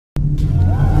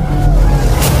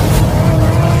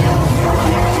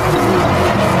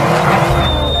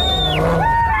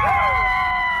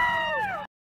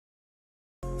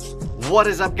What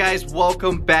is up, guys?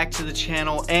 Welcome back to the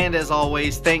channel, and as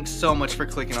always, thanks so much for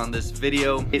clicking on this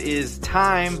video. It is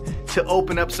time to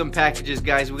open up some packages,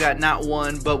 guys. We got not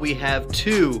one, but we have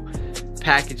two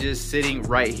packages sitting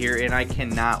right here, and I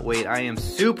cannot wait. I am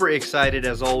super excited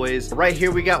as always. Right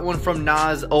here we got one from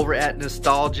Nas over at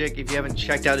Nostalgic. If you haven't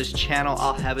checked out his channel,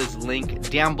 I'll have his link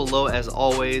down below as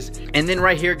always. And then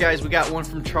right here, guys, we got one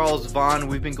from Charles Vaughn.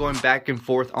 We've been going back and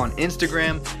forth on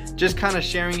Instagram, just kind of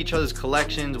sharing each other's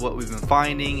collections, what we've been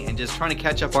finding, and just trying to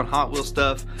catch up on Hot Wheels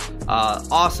stuff.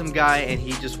 Awesome guy, and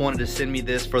he just wanted to send me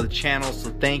this for the channel,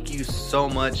 so thank you so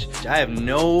much. I have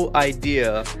no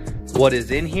idea what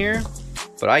is in here,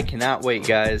 but I cannot wait,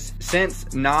 guys.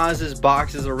 Since Nas's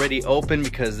box is already open,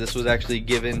 because this was actually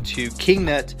given to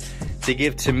Kingnut to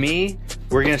give to me,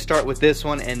 we're gonna start with this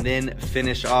one and then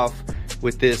finish off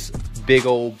with this big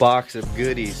old box of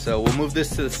goodies. So we'll move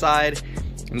this to the side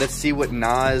and let's see what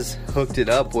Nas hooked it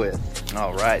up with.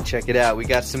 All right, check it out. We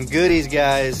got some goodies,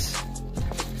 guys.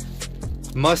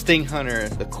 Mustang Hunter,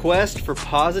 the quest for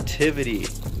positivity.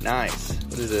 Nice.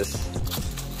 What is this?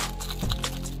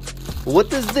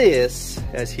 What does this,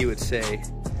 as he would say?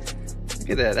 Look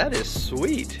at that, that is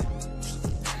sweet.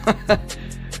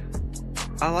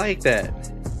 I like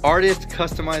that. Artist,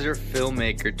 customizer,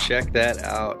 filmmaker, check that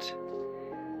out.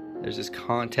 There's his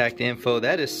contact info.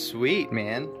 That is sweet,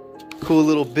 man. Cool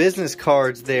little business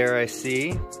cards there, I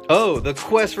see. Oh, the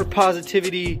quest for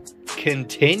positivity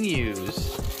continues.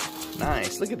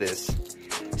 Nice, look at this.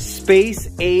 Space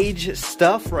age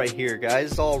stuff right here, guys.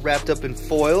 It's all wrapped up in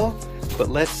foil. But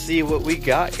let's see what we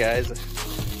got, guys.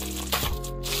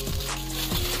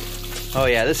 Oh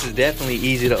yeah, this is definitely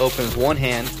easy to open with one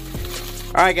hand.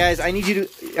 All right, guys, I need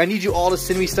you all to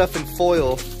send me stuff in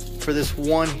foil for this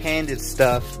one-handed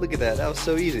stuff. Look at that, that was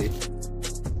so easy.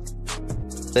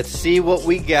 Let's see what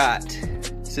we got.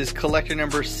 This is collector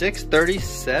number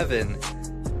 637.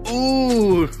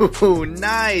 Ooh,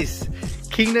 nice.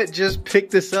 Kingnut just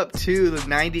picked this up too, the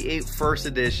 98 first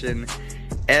edition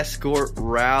Escort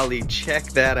Rally. Check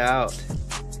that out.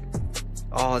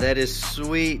 Oh, that is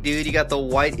sweet, dude. You got the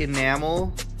white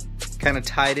enamel kind of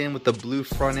tied in with the blue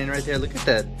front end right there. Look at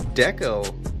that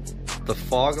deco. The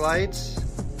fog lights.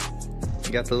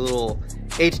 You got the little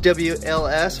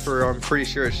HWLS for, I'm pretty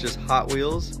sure it's just Hot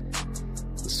Wheels.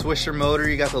 The Swisher motor.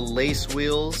 You got the lace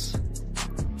wheels.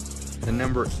 The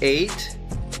number 8.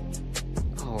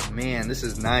 Oh man, this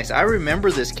is nice. I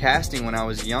remember this casting when I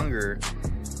was younger.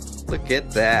 Look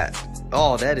at that.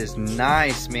 Oh, that is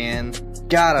nice, man.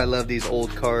 God, I love these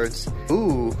old cards.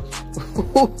 Ooh.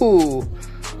 Ooh.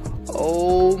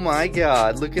 Oh my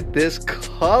God, look at this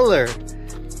color.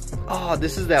 Oh,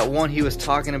 this is that one he was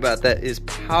talking about that is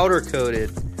powder coated.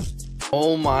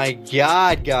 Oh my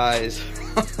God, guys.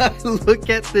 Look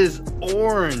at this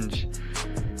orange.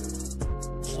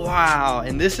 Wow,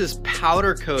 and this is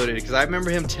powder coated because I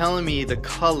remember him telling me the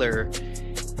color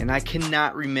and I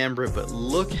cannot remember it, but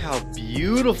look how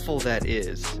beautiful that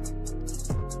is.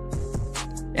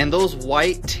 And those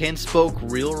white 10-spoke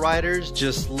reel riders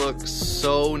just look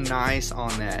so nice on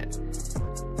that.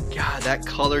 God, that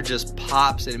color just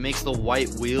pops and it makes the white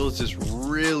wheels just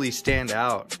really stand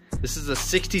out. This is a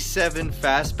 67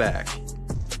 fastback.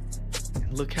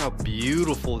 Look how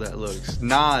beautiful that looks.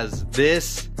 Nas,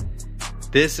 this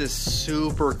is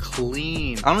super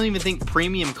clean. I don't even think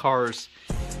premium cars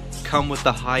come with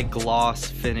the high gloss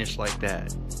finish like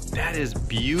that. That is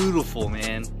beautiful,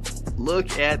 man.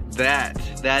 Look at that.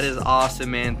 That is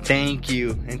awesome, man. Thank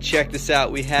you. And check this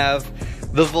out. We have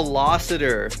the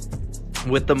Velocitor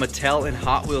with the Mattel and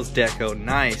Hot Wheels deco.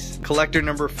 Nice. Collector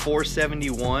number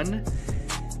 471.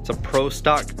 It's a pro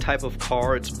stock type of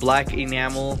car. It's black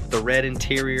enamel, the red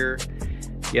interior.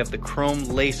 You have the chrome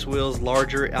lace wheels,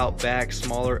 larger out back,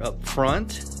 smaller up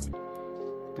front.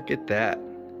 Look at that.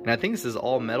 And I think this is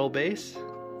all metal base.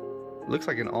 Looks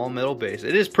like an all metal base.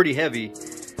 It is pretty heavy.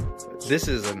 This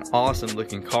is an awesome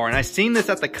looking car. And I seen this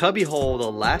at the cubby hole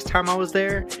the last time I was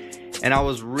there. And I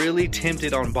was really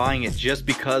tempted on buying it just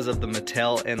because of the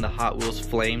Mattel and the Hot Wheels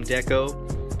Flame deco.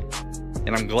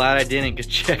 And I'm glad I didn't,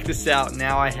 because check this out.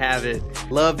 Now I have it.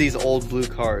 Love these old blue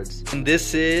cards. And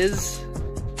this is,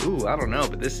 ooh, I don't know,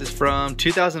 but this is from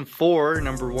 2004,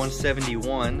 number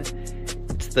 171.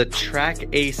 The Track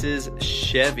Aces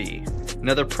Chevy,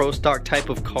 another pro stock type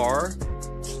of car.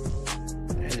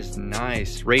 That is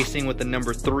nice. Racing with the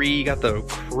number 3. You got the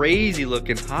crazy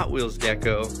looking Hot Wheels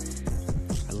deco.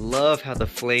 I love how the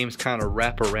flames kind of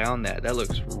wrap around that. That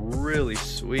looks really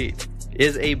sweet.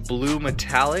 Is a blue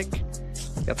metallic.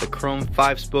 Got the chrome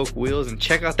 5-spoke wheels, and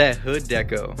check out that hood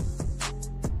deco.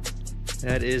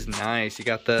 That is nice. You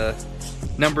got the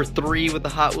number 3 with the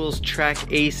Hot Wheels Track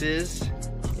Aces.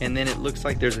 and then it looks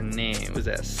like there's a name. What is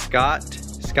that?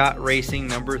 Scott Racing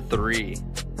number 3.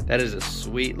 That is a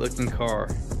sweet looking car.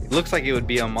 It looks like it would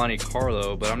be on Monte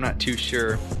Carlo, but I'm not too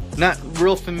sure. Not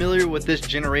real familiar with this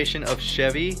generation of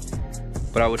Chevy,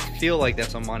 but I would feel like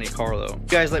that's on Monte Carlo. You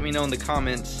guys let me know in the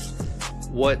comments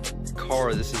what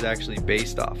car this is actually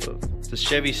based off of. It's a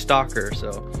Chevy Stalker,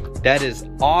 so that is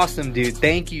awesome, dude.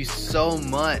 Thank you so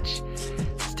much.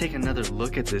 Let's take another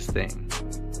look at this thing.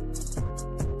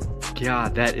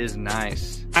 God, that is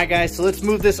nice. Alright guys, so let's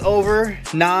move this over.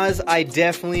 Nas, I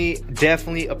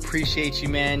definitely appreciate you,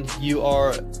 man. You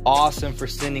are awesome for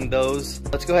sending those.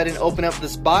 Let's go ahead and open up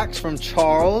this box from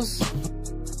Charles.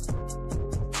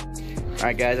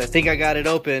 Alright guys, I think I got it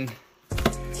open.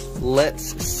 Let's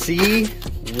see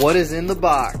what is in the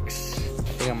box. I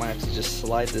think I might have to just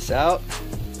slide this out.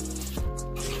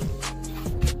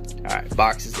 Alright,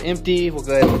 box is empty. We'll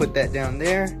go ahead and put that down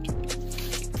there.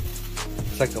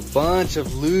 It's like a bunch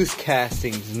of loose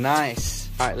castings. Nice.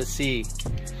 Alright, let's see.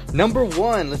 Number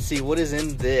 1, let's see what is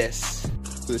in this.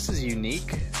 Ooh, this is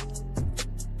unique.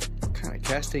 What kind of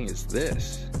casting is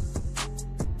this?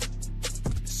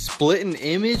 Split an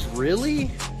image? Really?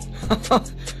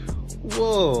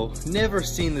 Whoa, never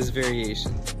seen this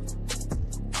variation.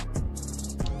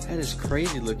 That is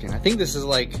crazy looking. I think this is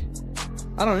like,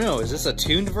 I don't know, is this a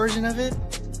tuned version of it?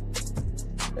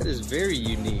 That is very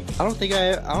unique. I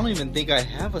don't even think I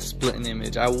have a split an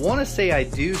image. I want to say I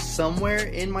do somewhere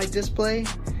in my display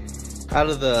out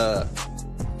of the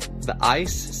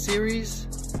Ice series.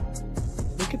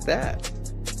 Look at that.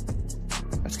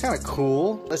 That's kind of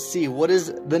cool. Let's see, what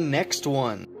is the next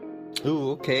one?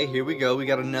 Ooh, okay, here we go. We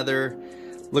got another,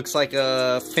 looks like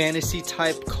a fantasy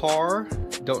type car.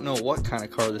 Don't know what kind of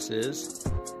car this is.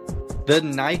 The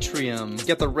Nitrium. You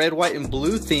got the red, white, and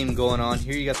blue theme going on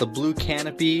here. You got the blue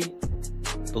canopy,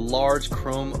 the large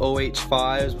chrome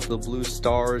OH5s with the blue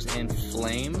stars and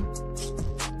flame.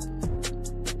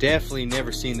 Definitely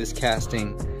never seen this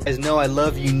casting. As you know, I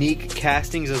love unique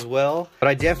castings as well, but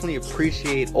I definitely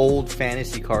appreciate old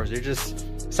fantasy cars. They're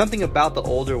just something about the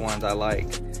older ones I like.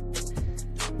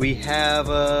 We have,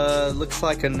 looks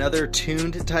like another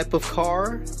tuned type of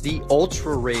car, the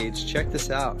Ultra Rage. Check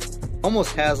this out.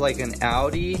 Almost has like an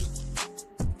Audi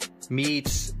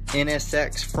meets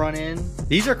NSX front end.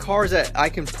 These are cars that I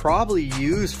can probably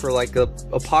use for like a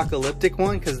apocalyptic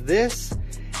one, because this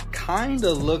kind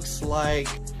of looks like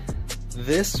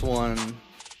this one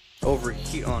over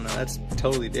here. Oh no, that's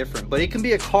totally different, but it can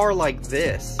be a car like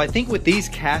this. I think with these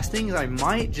castings I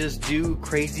might just do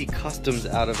crazy customs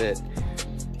out of it,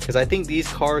 because I think these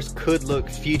cars could look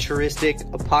futuristic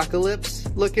apocalypse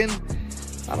looking.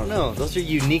 I don't know, those are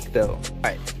unique though.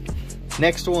 Alright,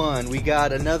 next one, we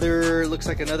got another, looks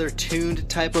like another tuned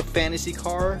type of fantasy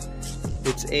car.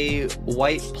 It's a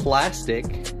white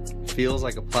plastic, feels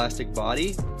like a plastic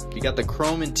body. You got the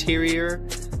chrome interior,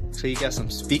 so you got some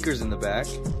speakers in the back.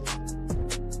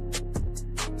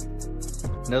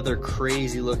 Another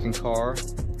crazy looking car.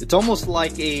 It's almost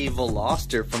like a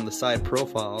Veloster from the side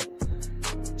profile.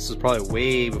 This was probably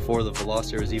way before the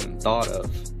Veloster was even thought of.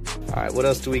 Alright, what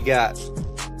else do we got?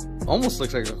 Almost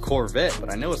looks like a Corvette,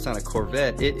 but I know it's not a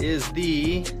Corvette. It is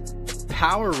the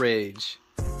Power Rage.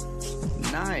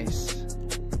 Nice.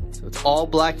 So it's all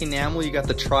black enamel. You got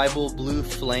the tribal blue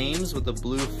flames with the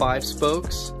blue 5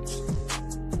 spokes.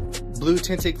 Blue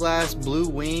tinted glass, blue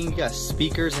wing. You got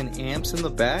speakers and amps in the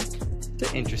back. It's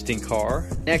an interesting car.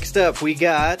 Next up, we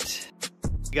got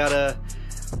a,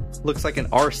 looks like an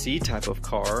RC type of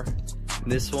car.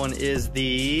 This one is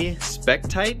the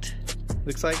Spectite.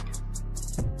 Looks like.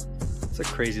 It's a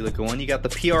crazy looking one. You got the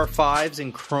PR5s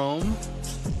in chrome.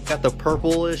 Got the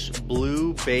purplish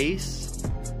blue base.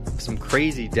 Some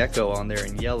crazy deco on there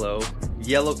in yellow.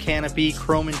 Yellow canopy,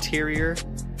 chrome interior.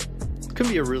 Could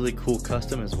be a really cool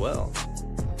custom as well.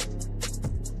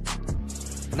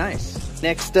 Nice.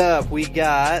 Next up we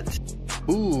got,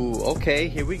 ooh, okay,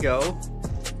 here we go.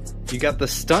 You got the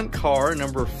stunt car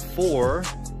number 4.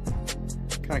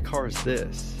 What kind of car is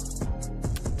this?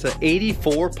 It's an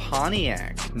 84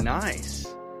 Pontiac.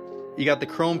 Nice. You got the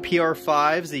chrome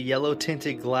PR5s, the yellow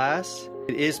tinted glass.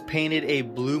 It is painted a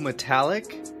blue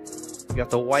metallic. You got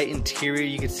the white interior.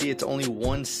 You can see it's only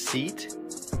 1 seat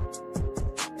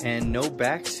and no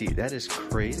back seat. That is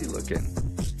crazy looking.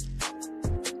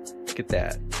 Look at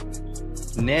that.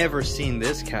 Never seen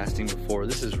this casting before.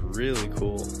 This is really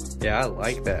cool. Yeah, I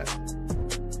like that.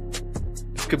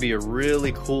 This could be a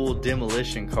really cool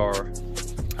demolition car.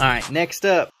 Alright, next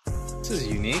up. This is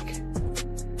unique.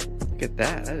 Look at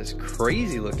that. That is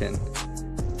crazy looking.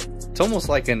 It's almost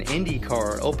like an Indy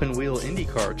car, open wheel Indy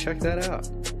car. Check that out.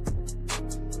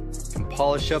 You can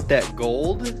polish up that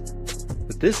gold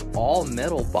with This all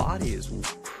metal body is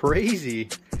crazy.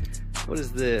 What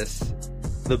is this?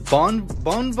 The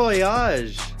Bon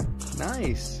Voyage.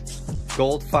 Nice.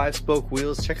 Gold 5-spoke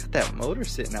wheels. Check out that motor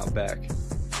sitting out back.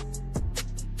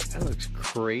 That looks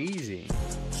crazy.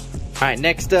 Alright,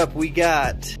 next up we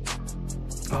got...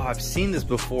 Oh, I've seen this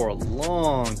before a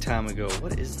long time ago.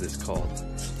 What is this called?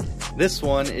 This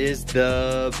one is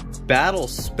the Battle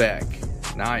Spec.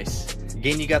 Nice.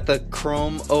 Again, you got the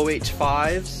chrome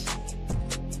OH5s.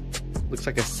 Looks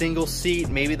like a single seat.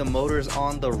 Maybe the motor's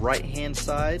on the right hand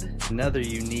side. Another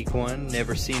unique one,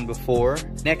 never seen before.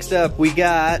 Next up we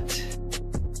got...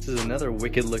 This is another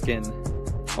wicked looking...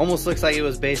 Almost looks like it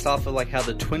was based off of like how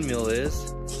the twin mill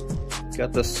is.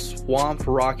 Got the Swamp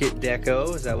Rocket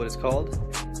Deco. Is that what it's called?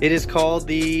 It is called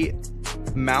the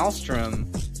Maelstrom.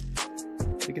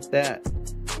 Look at that.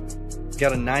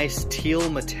 Got a nice teal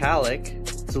metallic.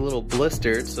 It's a little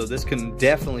blistered, so this can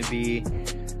definitely be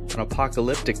an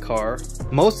apocalyptic car.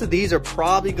 Most of these are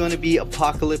probably going to be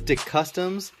apocalyptic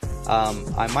customs.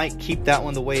 I might keep that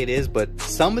one the way it is, but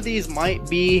some of these might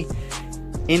be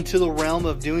into the realm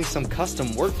of doing some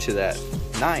custom work to that.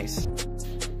 Nice.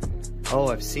 Oh,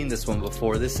 I've seen this one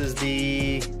before. This is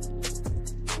the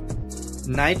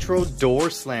Nitro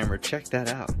Door Slammer. Check that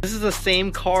out. This is the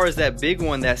same car as that big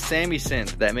one, that Sammy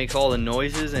Synth, that makes all the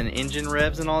noises and engine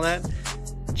revs and all that.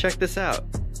 Check this out.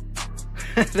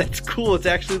 That's cool. It's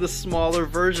actually the smaller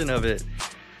version of it.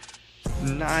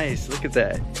 Nice. Look at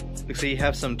that. Looks like you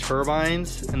have some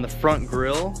turbines in the front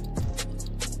grille.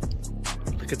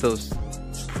 Look at those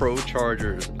Pro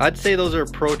Chargers. I'd say those are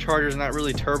Pro Chargers, not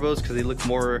really turbos, because they look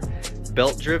more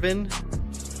belt driven.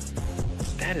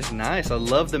 That is nice. I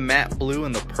love the matte blue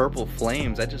and the purple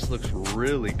flames. That just looks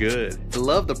really good. I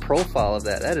love the profile of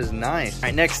that. That is nice. All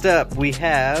right, next up we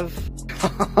have...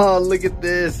 Oh, look at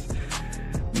this.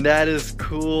 That is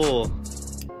cool.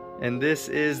 And this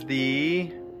is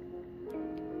the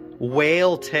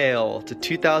Whale Tail to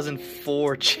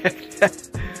 2004. Check that.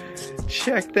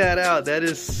 Check that out. That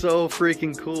is so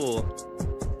freaking cool.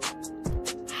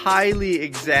 Highly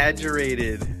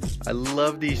exaggerated. I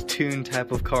love these tune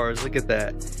type of cars. Look at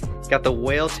that. Got the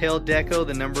Whale Tail Deco,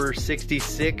 the number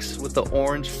 66 with the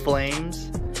orange flames.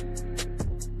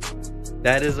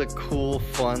 That is a cool,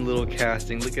 fun little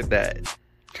casting. Look at that.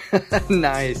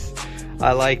 Nice.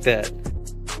 I like that.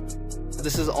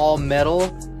 This is all metal.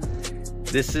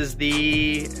 This is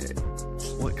the...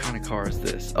 What kind of car is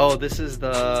this? Oh, this is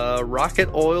the Rocket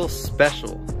Oil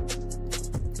Special.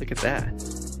 Look at that.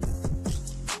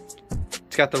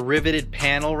 It's got the riveted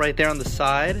panel right there on the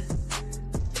side.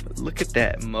 But look at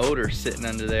that motor sitting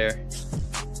under there.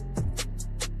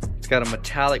 It's got a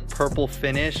metallic purple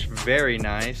finish. Very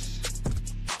nice.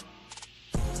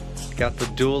 Got the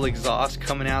dual exhaust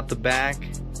coming out the back.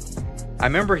 I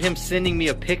remember him sending me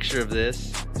a picture of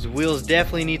this. His wheels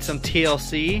definitely need some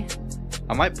TLC.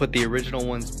 I might put the original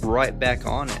ones right back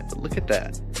on it, but look at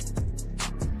that.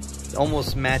 It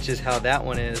almost matches how that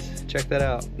one is. Check that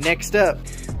out. Next up,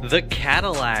 the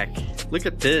Cadillac. Look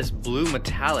at this, blue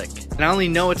metallic. And I only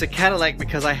know it's a Cadillac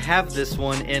because I have this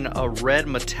one in a red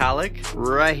metallic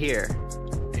right here.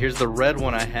 Here's the red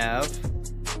one I have.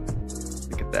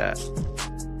 Look at that.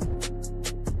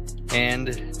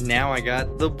 And now I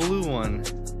got the blue one.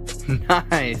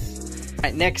 Nice. All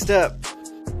right, next up.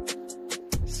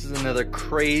 This is another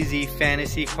crazy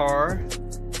fantasy car.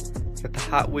 Got the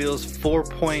Hot Wheels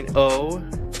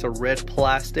 4.0. It's a red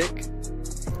plastic.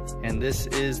 And this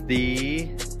is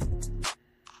the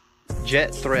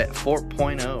Jet Threat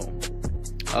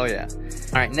 4.0. Oh yeah.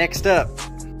 Alright, next up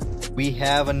we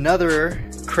have another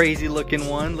crazy looking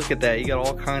one. Look at that. You got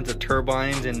all kinds of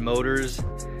turbines and motors.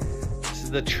 This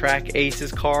is the Track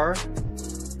Aces car.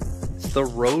 It's the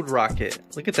Road Rocket.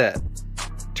 Look at that.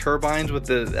 Turbines with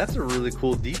the... That's a really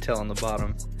cool detail on the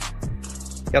bottom.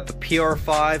 Got the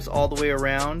PR5s all the way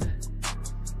around.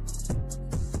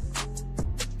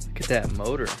 Look at that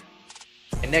motor.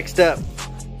 And next up,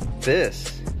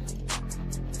 this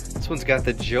one's got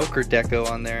the Joker deco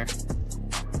on there.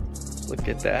 Look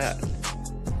at that.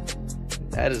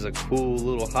 That is a cool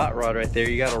little hot rod right there.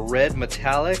 You got a red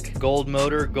metallic, gold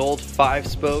motor, gold 5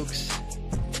 spokes.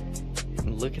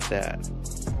 And look at that.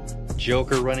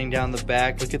 Joker running down the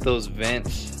back. Look at those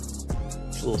vents.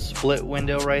 Little split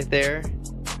window right there.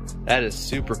 That is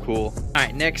super cool.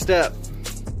 Alright, next up.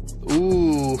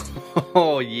 Ooh,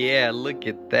 oh yeah, look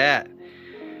at that.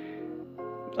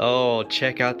 Oh,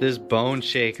 check out this bone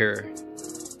shaker.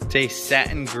 It's a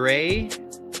satin gray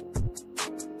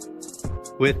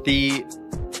with the,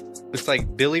 looks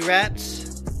like Billy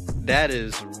Rats. That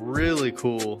is really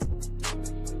cool.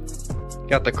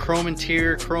 Got the chrome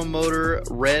interior, chrome motor,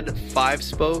 red 5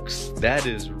 spokes. That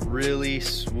is really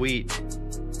sweet.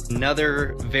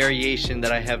 Another variation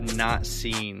that I have not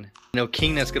seen. I know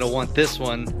Kingnut's gonna want this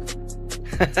one.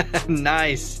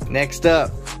 Nice. Next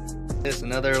up, this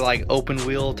another like open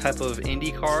wheel type of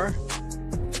Indy car.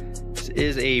 This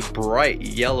is a bright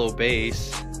yellow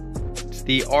base. It's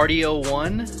the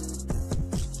RDO1.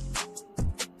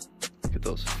 Look at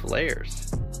those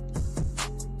flares.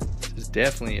 This is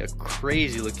definitely a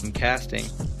crazy looking casting.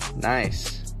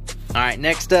 Nice. All right,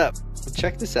 next up,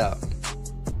 check this out.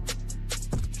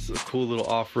 This is a cool little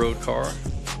off-road car.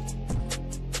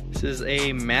 This is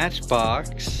a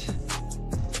Matchbox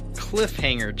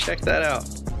Cliffhanger. Check that out.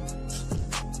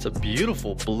 It's a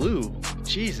beautiful blue.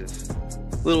 Jesus.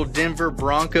 Little Denver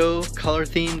Bronco color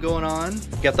theme going on.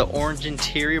 Got the orange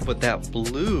interior, but that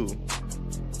blue.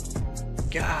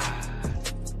 God.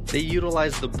 They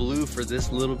utilize the blue for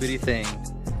this little bitty thing.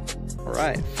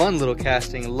 Alright, fun little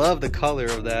casting. Love the color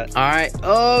of that. Alright,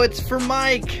 oh, it's for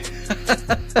Mike.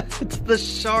 It's the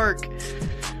shark.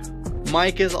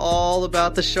 Mike is all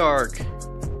about the shark.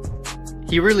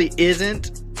 He really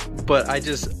isn't, but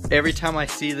every time I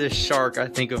see this shark, I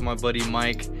think of my buddy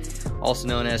Mike, also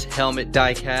known as Helmet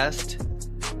Diecast.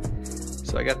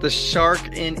 So I got the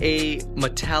shark in a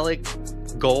metallic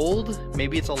gold.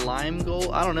 Maybe it's a lime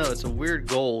gold. I don't know. It's a weird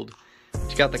gold.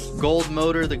 You got the gold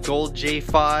motor, the gold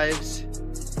J5s.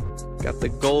 Got the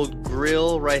gold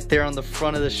grill right there on the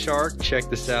front of the shark. Check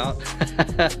this out.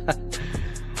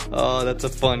 Oh, that's a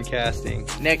fun casting.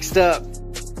 Next up.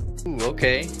 Ooh,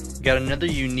 okay. Got another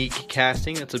unique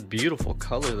casting. That's a beautiful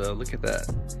color though. Look at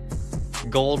that.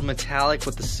 Gold metallic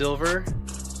with the silver.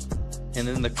 And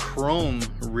then the chrome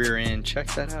rear end. Check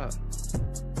that out.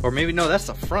 Or maybe, no, that's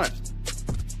the front.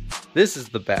 This is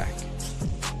the back.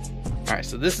 Alright,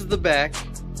 so this is the back.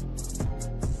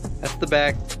 That's the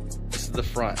back. This is the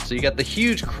front. So you got the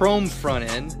huge chrome front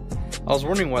end. I was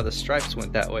wondering why the stripes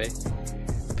went that way.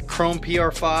 The chrome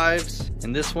PR5s.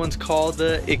 And this one's called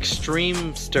the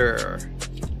Extremester.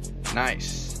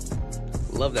 Nice.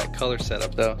 Love that color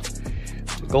setup though.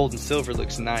 The gold and silver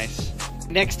looks nice.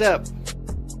 Next up.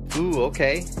 Ooh,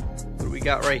 okay. What do we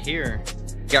got right here?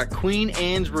 Got Queen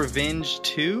Anne's Revenge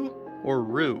 2 or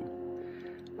Rue.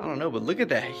 I don't know, but look at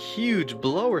that huge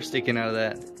blower sticking out of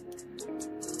that.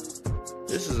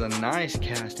 This is a nice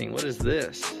casting. What is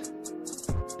this?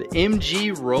 The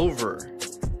MG Rover.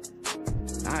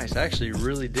 Nice, I actually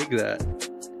really dig that.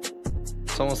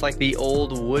 It's almost like the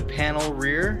old wood panel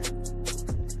rear.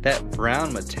 That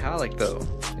brown metallic though.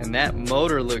 And that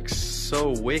motor looks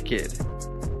so wicked.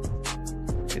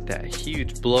 Look at that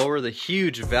huge blower. The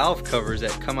huge valve covers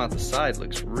that come out the side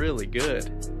looks really good.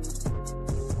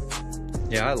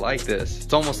 Yeah, I like this.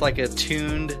 It's almost like a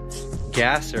tuned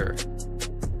gasser.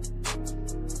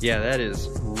 Yeah, that is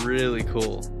really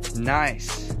cool.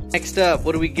 Nice. Next up,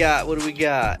 what do we got? What do we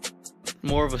got?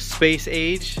 More of a space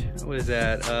age. What is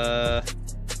that?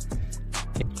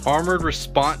 Armored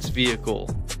response vehicle.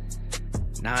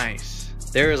 Nice.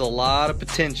 There is a lot of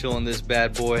potential in this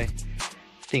bad boy.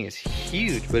 Thing is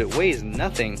huge, but it weighs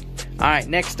nothing. Alright,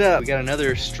 next up, we got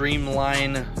another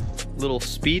streamline little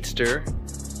speedster.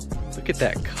 Look at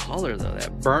that color though,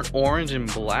 that burnt orange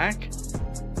and black.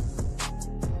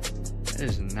 That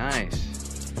is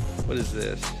nice. What is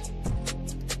this?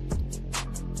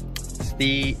 It's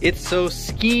the It's So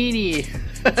Skinny.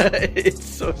 It's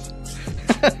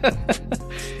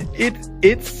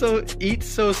so Eat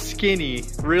So Skinny.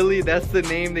 Really? That's the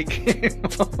name they came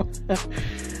up.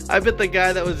 I bet the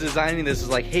guy that was designing this was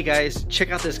like, hey guys,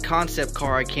 check out this concept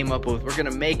car I came up with. We're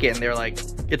gonna make it. And they're like,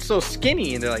 it's so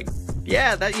skinny. And they're like,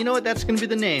 yeah, that, you know what? That's gonna be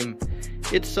the name.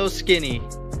 It's So Skinny.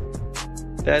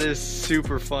 That is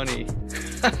super funny.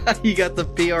 You got the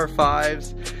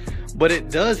PR5s, but it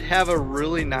does have a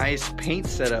really nice paint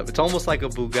setup. It's almost like a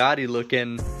Bugatti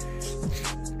looking.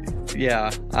 Yeah,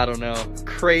 I don't know.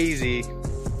 Crazy.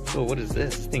 Oh, what is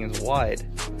this? This thing is wide.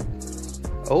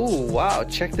 Oh, wow.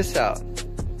 Check this out.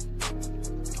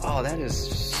 Oh, that is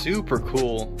super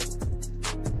cool.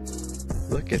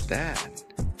 Look at that.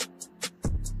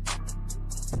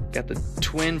 Got the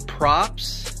twin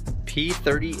props.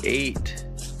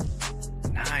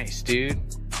 P38. Nice, dude.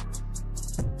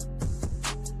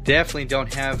 Definitely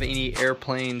don't have any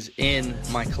airplanes in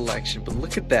my collection, but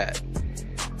look at that.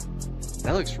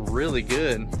 That looks really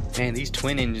good. Man, these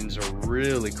twin engines are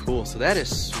really cool. So that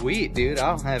is sweet, dude. I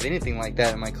don't have anything like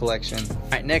that in my collection. All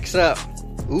right, next up.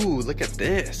 Ooh, look at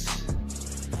this.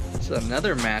 It's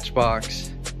another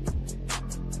Matchbox.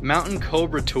 Mountain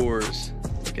Cobra Tours.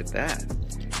 Look at that.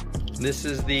 This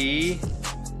is the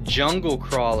Jungle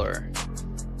Crawler.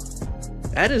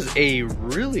 That is a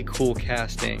really cool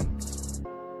casting.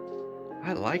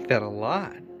 I like that a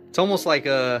lot. It's almost like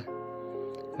a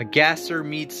gasser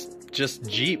meets just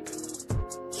Jeep.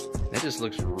 That just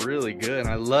looks really good. And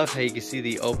I love how you can see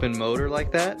the open motor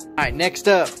like that. All right, next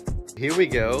up, here we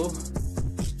go.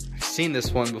 I've seen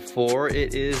this one before.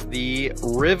 It is the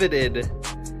riveted.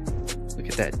 Look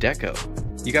at that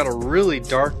deco. You got a really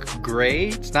dark gray.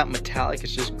 It's not metallic,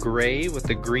 it's just gray with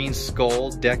the green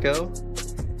skull deco.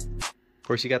 Of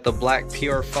course, you got the black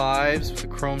PR5s with the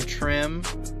chrome trim.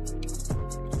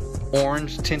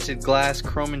 Orange tinted glass,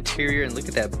 chrome interior, and look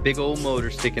at that big old motor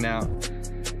sticking out.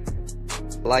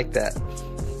 I like that.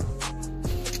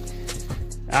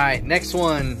 Alright, next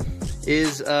one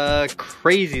is a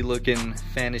crazy looking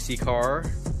fantasy car.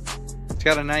 It's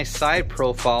got a nice side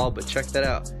profile, but check that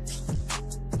out.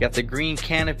 Got the green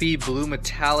canopy, blue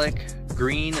metallic,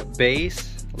 green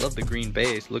base. I love the green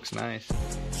base, looks nice.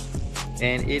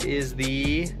 And it is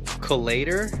the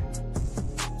collator.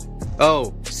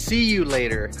 Oh, see you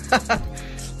later.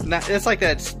 It's like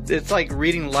that. It's like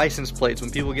reading license plates when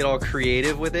people get all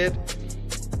creative with it.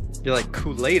 You're like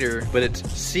coolator, but it's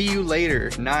see you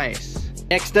later. Nice.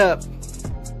 Next up,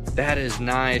 that is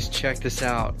nice. Check this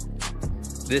out.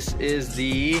 This is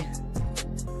the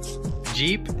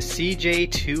Jeep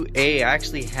CJ2A. I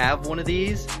actually have one of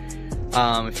these.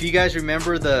 If you guys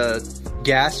remember the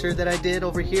gasser that I did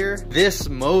over here, this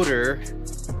motor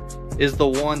is the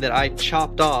one that I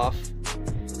chopped off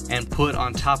and put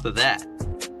on top of that.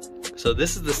 So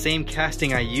this is the same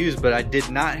casting I used, but I did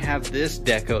not have this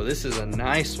deco. This is a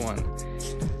nice one.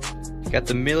 Got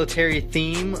the military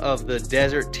theme of the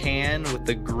desert tan with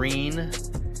the green,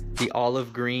 the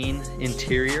olive green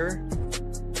interior.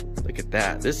 Look at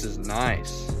that, this is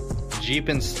nice. Jeep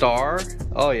and Star,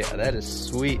 oh yeah, that is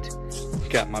sweet.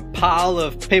 Got my pile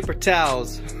of paper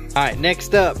towels. All right,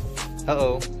 next up,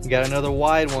 uh-oh, you got another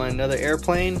wide one, another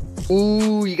airplane.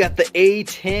 Ooh, you got the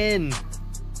A10.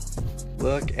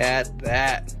 Look at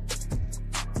that.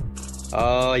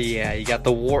 Oh yeah, you got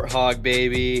the Warthog,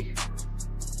 baby.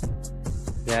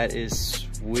 That is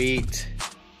sweet.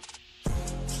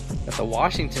 Got the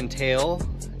Washington tail,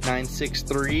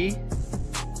 963.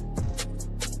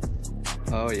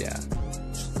 Oh yeah.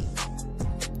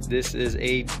 This is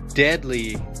a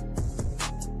deadly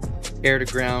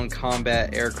air-to-ground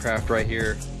combat aircraft right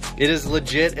here. It is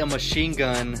legit a machine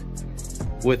gun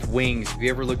with wings. If you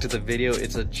ever looked at the video,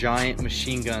 it's a giant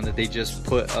machine gun that they just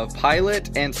put a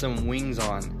pilot and some wings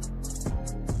on.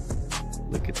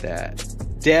 Look at that.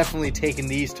 Definitely taking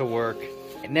these to work.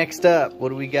 Next up, what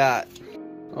do we got?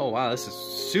 Oh wow, this is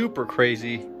super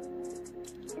crazy.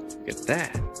 Look at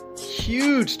that.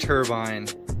 Huge turbine.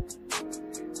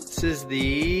 This is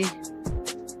the,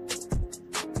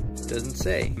 doesn't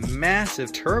say,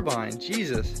 massive turbine.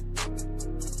 Jesus.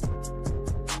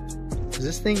 Is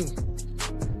this thing?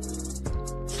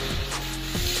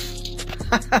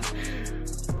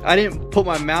 I didn't put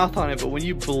my mouth on it, but when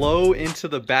you blow into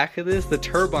the back of this, the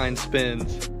turbine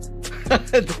spins.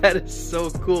 That is so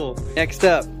cool. Next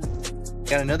up,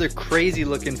 got another crazy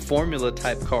looking Formula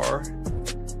type car.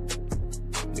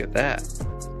 Look at that.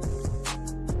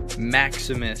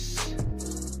 Maximus.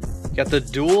 Got the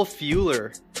dual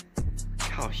fueler. Look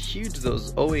how huge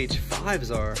those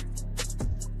OH5s are.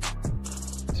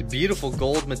 It's a beautiful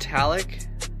gold metallic.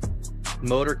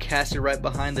 Motor casted right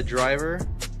behind the driver.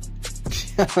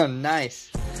 Nice.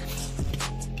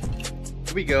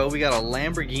 Here we go. We got a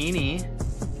Lamborghini.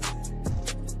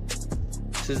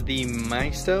 This is the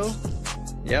Maisto.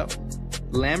 Yep.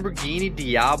 Lamborghini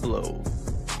Diablo.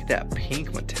 Look at that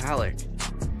pink metallic.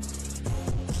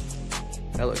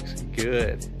 That looks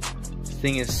good. This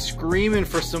thing is screaming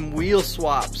for some wheel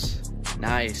swaps.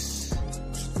 Nice.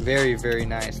 Very, very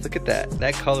nice. Look at that.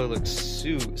 That color looks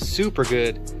super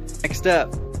good. Next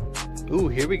up. Ooh,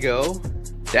 here we go.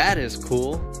 That is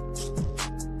cool.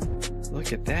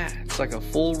 Look at that. It's like a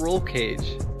full roll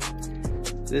cage.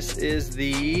 This is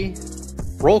the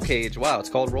roll cage. Wow, it's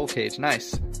called roll cage.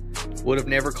 Nice. Would have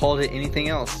never called it anything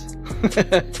else.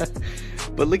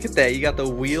 But look at that. You got the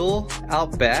wheel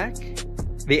out back.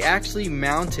 They actually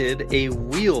mounted a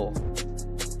wheel.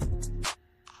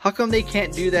 How come they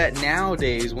can't do that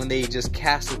nowadays when they just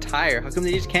cast a tire? How come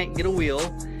they just can't get a wheel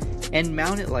and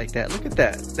mount it like that? Look at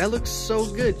that. That looks so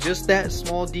good. Just that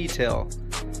small detail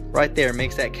right there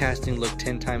makes that casting look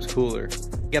 10 times cooler.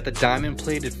 You got the diamond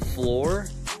plated floor.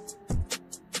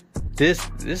 This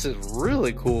is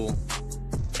really cool.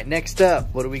 And next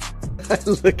up, what do we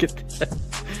look at that.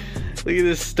 Look at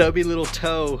this stubby little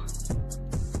toe.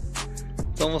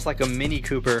 It's almost like a Mini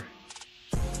Cooper.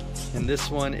 And this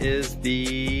one is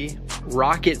the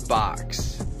Rocket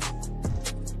Box.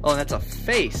 Oh, and that's a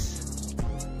face.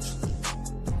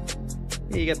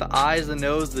 Yeah, you got the eyes, the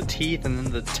nose, the teeth, and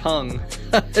then the tongue.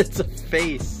 It's a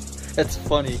face. That's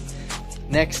funny.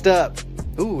 Next up,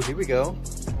 ooh, here we go.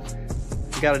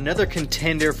 We got another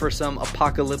contender for some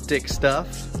apocalyptic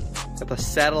stuff. Got the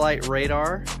satellite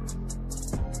radar.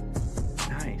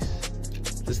 Nice.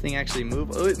 Does this thing actually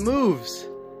move? Oh, it moves.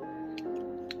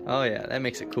 Oh yeah, that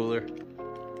makes it cooler.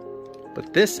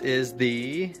 But this is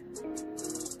the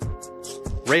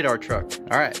radar truck.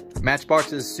 Alright,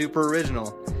 Matchbox is super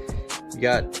original. You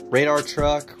got radar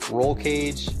truck, roll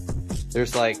cage.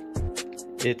 There's like,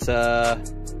 it's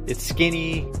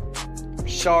skinny,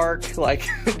 shark, like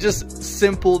just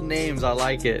simple names. I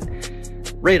like it.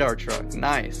 Radar truck,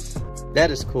 nice. That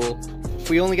is cool.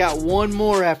 We only got one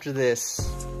more after this.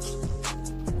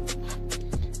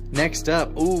 Next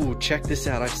up, ooh, check this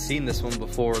out. I've seen this one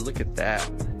before. Look at that.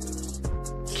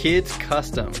 Kids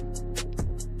Custom.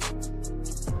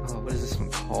 Oh, what is this one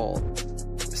called?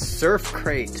 Surf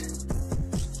Crate.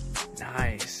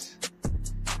 Nice.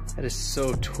 That is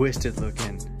so twisted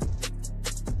looking.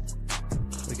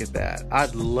 Look at that.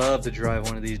 I'd love to drive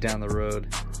one of these down the road.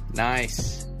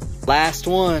 Nice. Last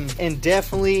one, and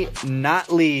definitely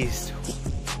not least.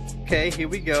 Okay, here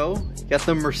we go. Got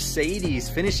the Mercedes,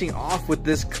 finishing off with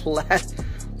this class.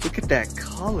 Look at that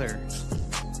color.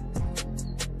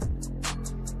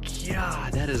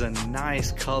 God, that is a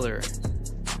nice color.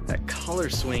 That color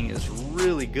swing is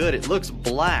really good. It looks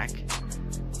black,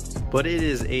 but it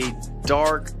is a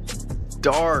dark,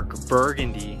 dark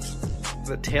burgundy.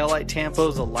 The taillight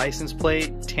tampos, the license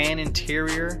plate, tan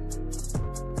interior.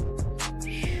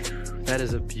 That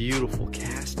is a beautiful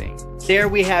casting. There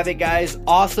we have it, guys.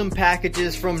 Awesome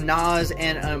packages from Nas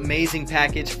and an amazing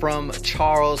package from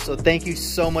Charles. So thank you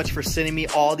so much for sending me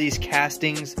all these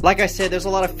castings. Like I said, there's a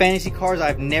lot of fantasy cars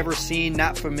I've never seen,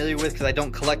 not familiar with, because I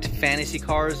don't collect fantasy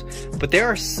cars. But there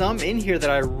are some in here that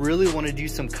I really want to do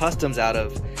some customs out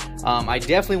of. I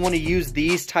definitely want to use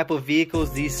these type of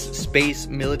vehicles, these space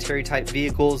military type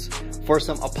vehicles, for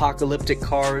some apocalyptic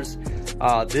cars.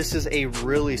 This is a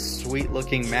really sweet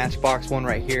looking Matchbox one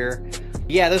right here.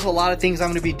 Yeah, there's a lot of things I'm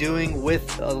going to be doing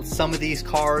with some of these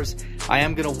cars. I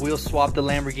am going to wheel swap the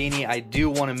Lamborghini. I do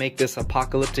want to make this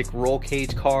apocalyptic roll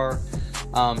cage car.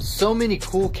 So many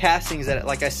cool castings that,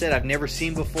 like I said, I've never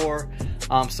seen before.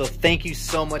 So thank you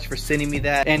so much for sending me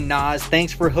that. And Nas,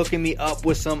 thanks for hooking me up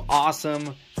with some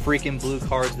awesome freaking blue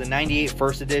cars. The 98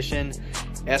 First Edition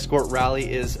Escort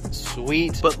Rally is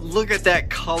sweet. But look at that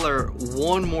color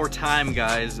one more time,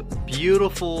 guys.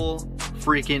 Beautiful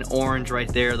freaking orange right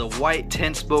there. The white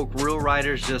 10-spoke Real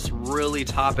Riders just really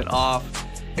top it off.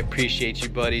 I appreciate you,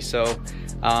 buddy. So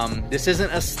this isn't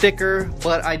a sticker,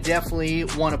 but I definitely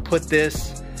want to put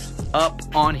this up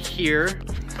on here.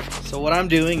 So what I'm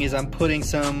doing is I'm putting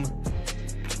some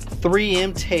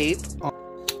 3M tape on.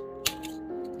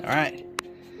 All right.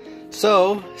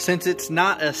 So since it's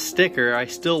not a sticker, I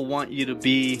still want you to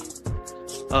be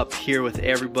up here with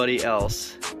everybody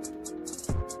else.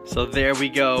 So there we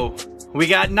go. We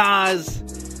got Nas.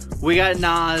 We got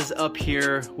Nas up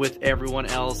here with everyone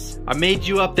else. I made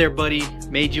you up there, buddy.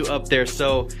 Made you up there.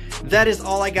 So that is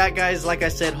all I got, guys. Like I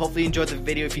said, hopefully you enjoyed the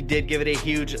video. If you did, give it a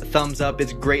huge thumbs up.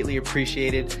 It's greatly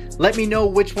appreciated. Let me know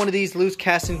which one of these loose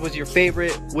castings was your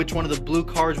favorite, which one of the blue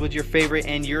cars was your favorite,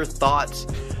 and your thoughts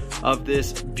of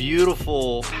this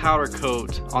beautiful powder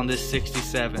coat on this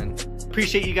 67.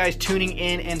 Appreciate you guys tuning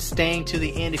in and staying to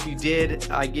the end. If you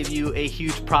did, I give you a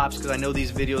huge props, because I know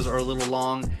these videos are a little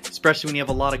long, especially when you have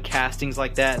a lot of castings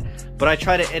like that. But I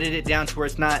try to edit it down to where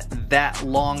it's not that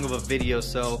long of a video.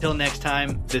 So until next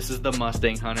time, this is the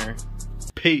Mustang Hunter.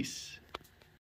 Peace.